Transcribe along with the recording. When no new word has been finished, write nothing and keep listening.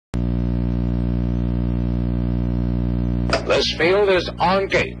This field is on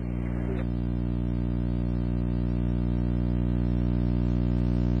gate.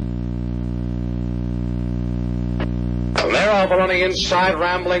 They're over on the inside,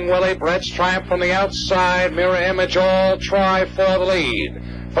 Rambling Willie, Brett's Triumph from the outside, Mirror Image all try for the lead.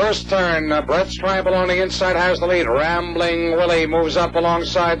 First turn, Brett's Triumph along the inside has the lead. Rambling Willie moves up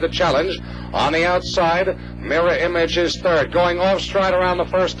alongside the challenge. On the outside, Mirror Image is third. Going off stride around the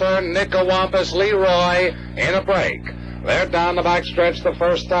first turn, Nickawampus Leroy in a break. They're down the backstretch the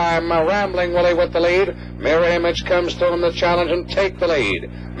first time. Rambling Willie with the lead. Mirror Image comes to him the challenge and take the lead.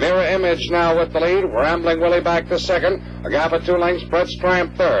 Mirror Image now with the lead. Rambling Willie back to second. A gap of 2 lengths. Brett's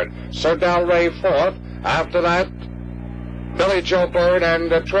Triumph third. Sir Dalray fourth. After that, Billy Joe Bird, and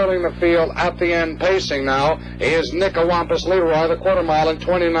trailing the field at the end, pacing now, is Nickawampus Leroy, the quarter mile in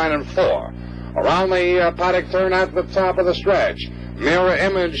 29 4. Around the paddock turn at the top of the stretch, Mirror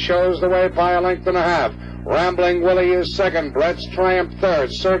Image shows the way by a length and a half. Rambling Willie is second. Brett's Triumph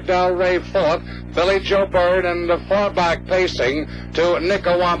third. Sir Dalray fourth. Billy Joe Bird, and far back pacing to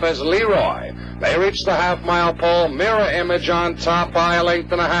Nickawampus Leroy. They reach the half-mile pole. Mirror Image on top by a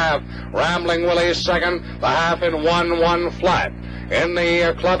length and a half. Rambling Willie is second. The half in 1-1 flat. In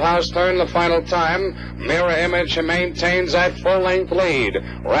the clubhouse turn, the final time, Mirror Image maintains that full-length lead.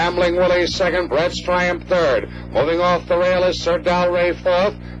 Rambling Willie second, Brett's Triumph third. Moving off the rail is Sir Dalray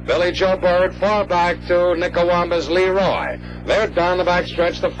fourth. Billy Joe Bird far back to Nickawampus Leroy. They're down the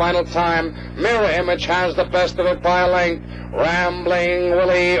backstretch the final time. Mirror Image has the best of it by a length. Rambling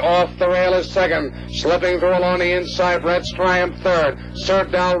Willie off the rail is second. Slipping through along the inside, Brett's Triumph third. Sir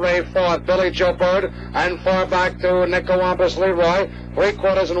Dalray fourth. Billy Joe Bird, and far back to Nickawampus Leroy.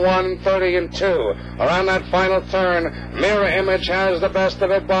 3/4 and 1, 30 and 2. Around that final turn, Mirror Image has the best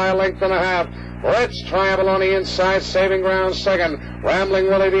of it by a length and a half. Brett's Triumph on the inside, saving ground second. Rambling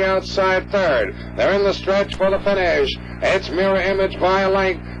Willie the outside third. They're in the stretch for the finish. It's Mirror Image by a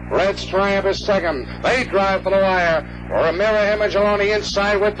length. Brett's Triumph is second. They drive for the wire. Or a Mirror Image along the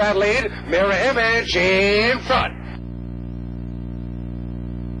inside with that lead. Mirror Image in front.